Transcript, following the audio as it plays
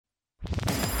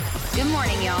Good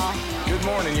morning, y'all. Good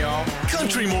morning, y'all.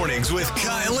 Country Mornings with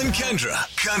Kyle and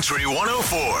Kendra. Country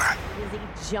 104. Is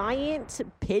a giant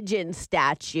pigeon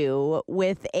statue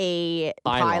with a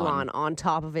pylon on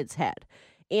top of its head.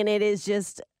 And it is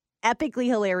just epically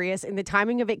hilarious, and the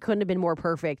timing of it couldn't have been more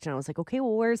perfect. And I was like, okay,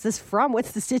 well, where's this from?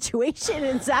 What's the situation?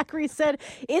 And Zachary said,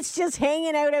 it's just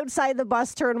hanging out outside the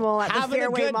bus terminal at the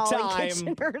Fairway Mall in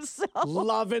Kitchener. So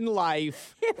Loving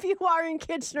life. if you are in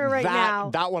Kitchener right now,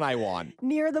 That one I want.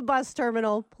 near the bus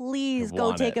terminal, please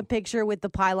go take a picture with the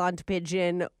pyloned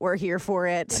pigeon. We're here for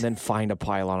it. And then find a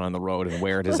pylon on the road and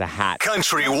wear it as a hat.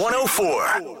 Country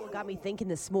 104. Got me thinking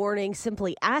this morning,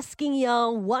 simply asking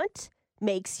y'all, what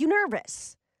makes you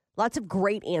nervous? Lots of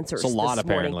great answers. It's a lot, this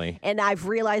morning. apparently. And I've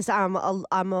realized I'm a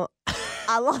lot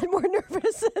more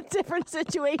nervous in different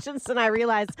situations than I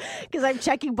realized because I'm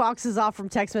checking boxes off from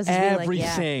text messages.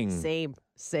 Everything. Being like, yeah,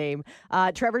 same.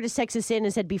 Trevor just texted us in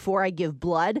and said, before I give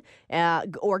blood,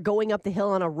 or going up the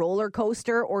hill on a roller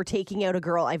coaster, or taking out a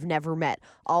girl I've never met.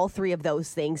 All three of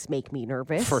those things make me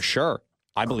nervous. For sure.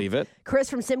 I believe it. Chris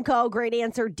from Simcoe, great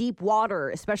answer. Deep water,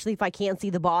 especially if I can't see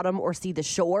the bottom or see the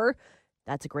shore.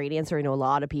 That's a great answer. I know a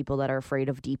lot of people that are afraid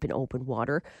of deep and open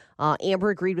water. Amber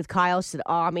agreed with Kyle. She said,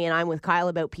 oh, man, I'm with Kyle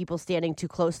about people standing too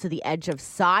close to the edge of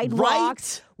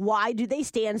sidewalks. Right? Why do they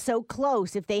stand so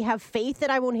close? If they have faith that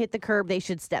I won't hit the curb, they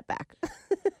should step back.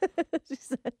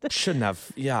 Shouldn't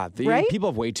have. Yeah. Right? People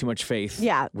have way too much faith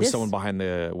with someone behind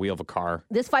the wheel of a car.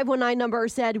 This 519 number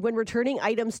said, when returning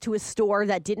items to a store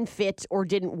that didn't fit or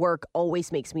didn't work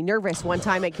always makes me nervous. One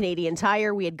time at Canadian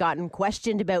Tire, we had gotten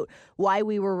questioned about why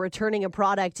we were returning a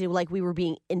product, like we were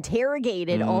being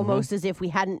interrogated, almost as if we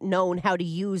hadn't known how to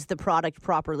use the product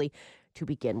properly to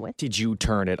begin with. Did you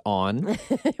turn it on?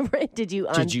 Right? Did you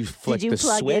flick the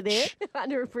plug switch? it in?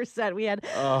 100%. We had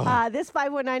this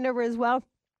 519 number as well.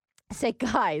 Say,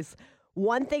 guys,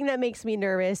 one thing that makes me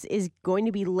nervous is going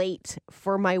to be late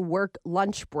for my work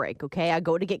lunch break, okay? I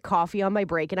go to get coffee on my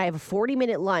break, and I have a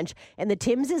 40-minute lunch, and the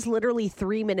Tim's is literally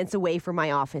 3 minutes away from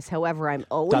my office. However, I'm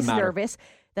always nervous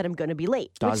that I'm going to be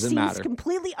late, which seems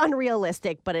completely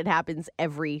unrealistic, but it happens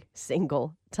every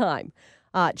single time.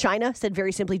 China said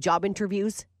very simply, job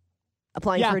interviews,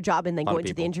 applying for a job and then going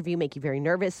to the interview make you very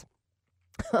nervous.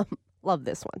 Love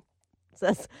this one. It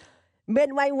says,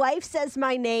 when my wife says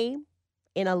my name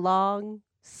in a long,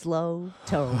 slow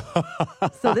tone.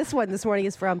 So this one this morning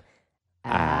is from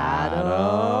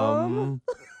Adam.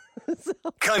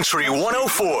 Country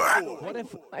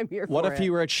 104. What if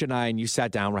you were at Shania and you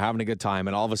sat down, we're having a good time,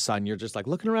 and all of a sudden you're just like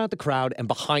looking around at the crowd, and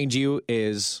behind you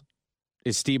is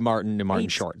Steve Martin and Martin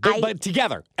Short. But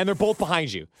together, and they're both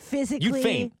behind you. Physically, you'd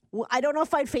faint. I don't know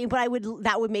if I'd faint, but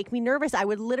that would make me nervous. I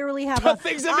would literally have the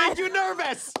things that make you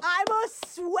nervous. I'm a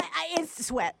sweat. It's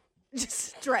sweat.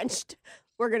 Just drenched.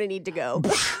 We're going to need to go.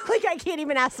 Like, I can't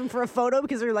even ask them for a photo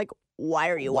because they're like, why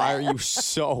are you wet? Why are you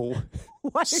so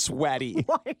sweaty?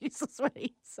 Why are you so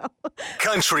sweaty?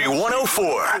 Country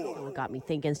 104. Got me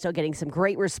thinking. Still getting some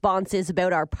great responses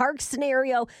about our park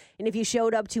scenario. And if you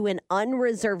showed up to an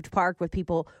unreserved park with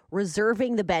people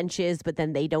reserving the benches, but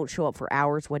then they don't show up for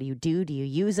hours, what do you do? Do you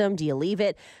use them? Do you leave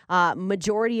it?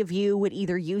 Majority of you would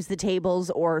either use the tables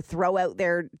or throw out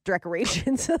their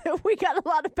decorations. We got a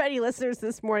lot of petty listeners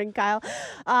this morning, Kyle.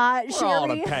 We're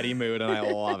all in a petty mood, and I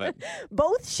love it.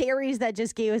 Both Sherrys that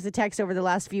just gave us a text over the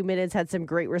last few minutes had some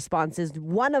great responses.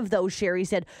 One of those, Sherry,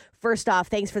 said, first off,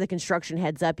 thanks for the construction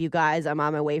heads up, you guys. I'm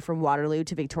on my way from Waterloo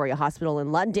to Victoria Hospital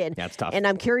in London. That's tough. And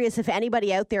I'm curious if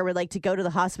anybody out there would like to go to the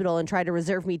hospital and try to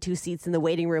reserve me 2 seats in the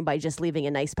waiting room by just leaving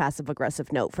a nice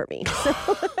passive-aggressive note for me.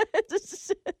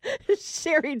 So,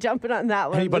 Sherry jumping on that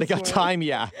one. Anybody got time?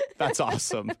 Yeah, that's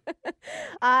awesome.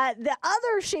 The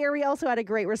other Sherry also had a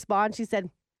great response. She said,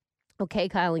 okay,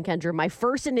 Kyle and Kendra, my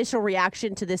first initial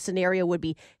reaction to this scenario would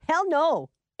be, hell no,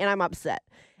 and I'm upset.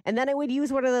 And then I would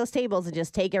use one of those tables and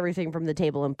just take everything from the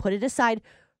table and put it aside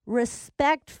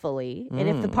respectfully. And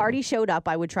if the party showed up,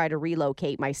 I would try to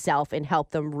relocate myself and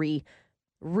help them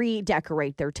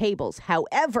redecorate their tables.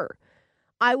 However,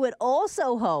 I would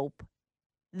also hope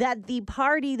that the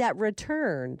party that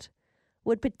returned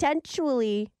would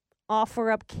potentially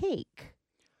offer up cake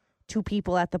to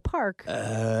people at the park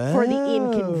for the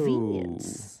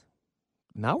inconvenience.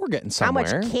 Now we're getting somewhere.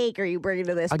 How much cake are you bringing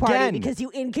to this party? Because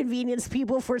you inconvenience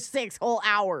people for 6 whole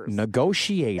hours.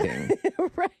 Negotiating.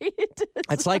 Right?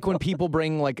 It's like when people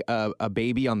bring like a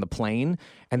baby on the plane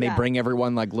and they bring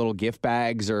everyone like little gift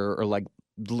bags or like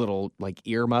little like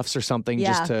earmuffs or something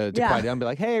just to quiet down. Be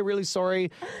like, hey, really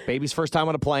sorry. Baby's first time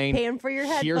on a plane. Paying for your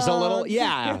headphones. Here's a little,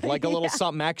 like a little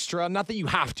something extra. Not that you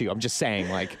have to. I'm just saying,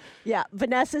 like. Yeah.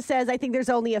 Vanessa says, I think there's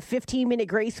only a 15-minute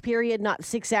grace period, not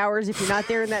 6 hours. If you're not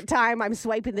there in that time, I'm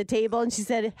swiping the table. And she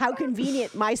said, how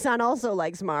convenient. My son also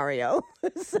likes Mario.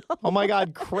 So, oh, my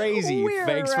God. Crazy. weird,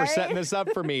 Thanks for right? setting this up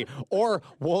for me. Or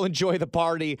we'll enjoy the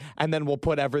party, and then we'll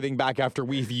put everything back after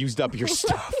we've used up your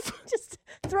stuff. Just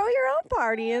throw your own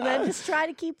party and then just try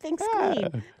to keep things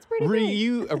clean. It's pretty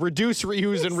neat. Reduce,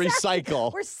 reuse, and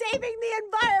recycle. We're saving the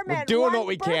environment. We're doing One what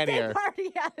we can birthday here.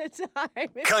 Party at a time.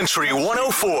 Country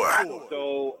 104.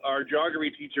 So our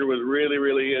geography teacher was really,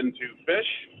 really into fish,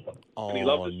 and he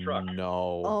loved his truck.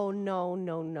 No. Oh,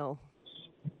 no.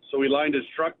 So we lined his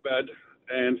truck bed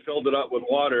and filled it up with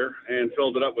water and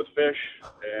filled it up with fish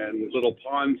and little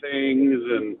pond things,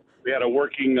 and we had a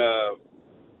working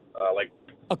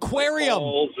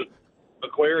Aquarium.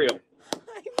 Aquarium.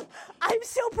 I'm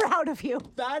so proud of you.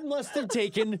 That must have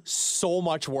taken so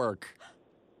much work.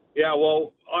 Yeah,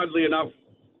 well, oddly enough,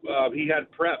 he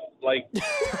had prep,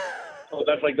 so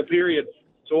that's like the period.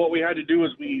 So what we had to do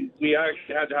is we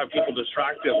actually had to have people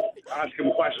distract him, ask him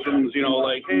questions,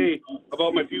 like, hey,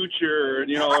 about my future,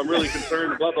 and, I'm really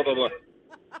concerned, blah, blah, blah, blah.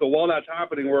 So while that's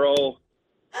happening, we're all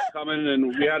coming,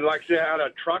 and we had a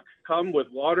truck come with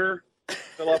water,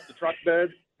 fill up the truck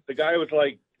bed. The guy was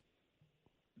like,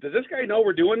 does this guy know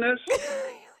we're doing this?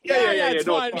 Yeah. It's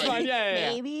No, fine. it's fine. Yeah.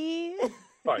 Maybe.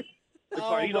 Fine. It's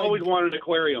fine. He's always wanted an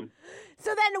aquarium.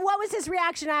 So then what was his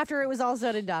reaction after it was all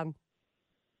said and done?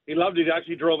 He loved it. He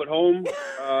actually drove it home,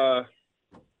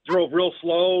 drove real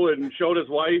slow and showed his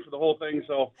wife the whole thing.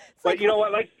 So, but you know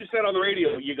what? Like you said on the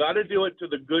radio, you got to do it to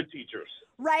the good teachers.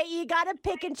 Right. You got to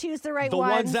pick and choose the right The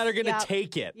ones that are going to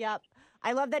take it. Yep.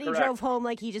 I love that he Correct. drove home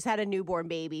like he just had a newborn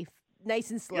baby.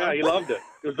 Nice and slow. Yeah, he loved it.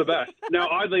 It was the best. Now,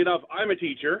 oddly enough, I'm a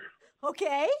teacher,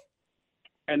 Okay.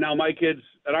 and now my kids,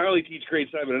 and I only teach grade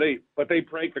 7 and 8, but they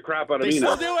prank the crap out of They me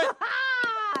still now. do it.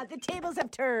 The tables have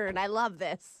turned. I love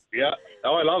this. Yeah.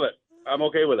 Oh, I love it. I'm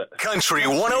okay with it. Country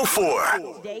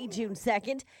 104. Today, June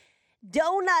 2nd,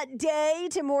 Donut Day.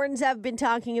 Tim Hortons have been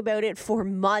talking about it for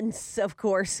months, of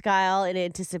course, Kyle, in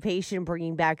anticipation,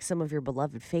 bringing back some of your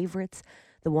beloved favorites.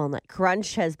 The Walnut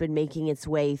Crunch has been making its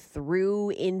way through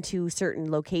into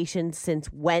certain locations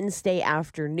since Wednesday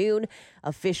afternoon,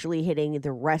 officially hitting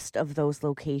the rest of those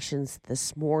locations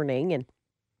this morning. And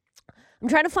I'm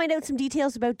trying to find out some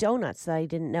details about donuts that I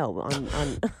didn't know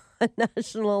on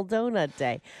National Donut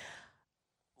Day.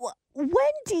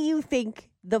 When do you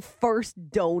think the first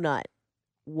donut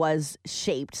was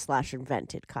shaped /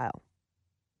 invented, Kyle?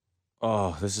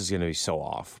 Oh, this is going to be so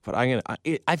off. But I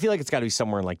feel like it's got to be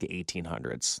somewhere in like the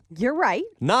 1800s. You're right.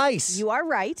 Nice. You are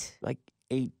right. Like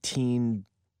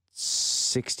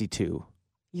 1862.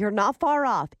 You're not far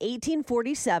off.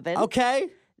 1847. Okay.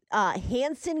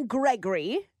 Hanson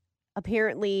Gregory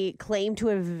apparently claimed to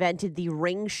have invented the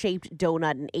ring-shaped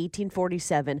donut in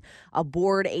 1847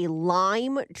 aboard a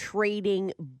lime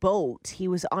trading boat. He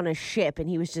was on a ship, and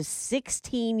he was just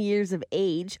 16 years of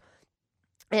age.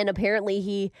 And apparently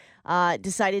he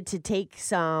decided to take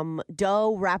some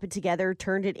dough, wrap it together,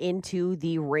 turned it into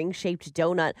the ring-shaped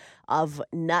donut of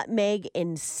nutmeg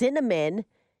and cinnamon,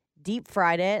 deep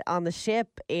fried it on the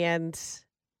ship, and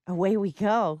away we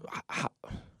go.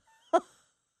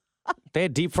 They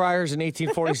had deep fryers in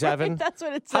 1847. That's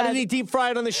what it says. How did he deep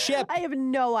fry it on the ship? I have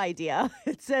no idea.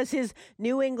 It says his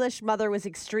New English mother was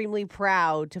extremely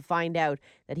proud to find out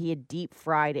that he had deep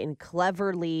fried and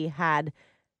cleverly had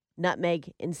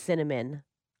nutmeg and cinnamon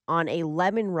on a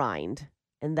lemon rind,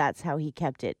 and that's how he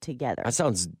kept it together. That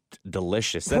sounds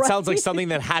delicious. That sounds like something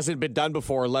that hasn't been done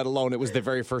before, let alone it was the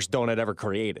very first donut ever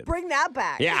created. Bring that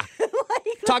back. Yeah.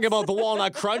 Talking about the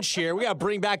Walnut Crunch here, we got to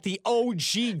bring back the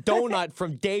OG donut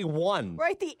from day one.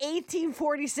 Right, the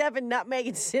 1847 nutmeg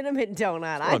and cinnamon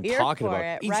donut. That's what I'm here talking for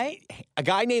about. it, right? A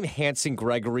guy named Hanson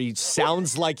Gregory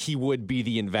sounds like he would be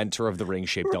the inventor of the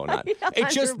ring-shaped donut. Right, It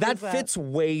just, that 100%. fits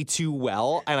way too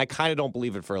well, and I kind of don't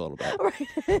believe it for a little bit. Right.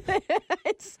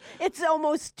 It's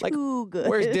almost too good.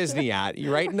 Where's Disney at?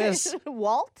 You writing this?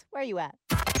 Walt, where are you at?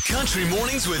 Country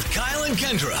Mornings with Kyle and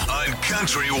Kendra on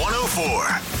Country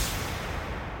 104.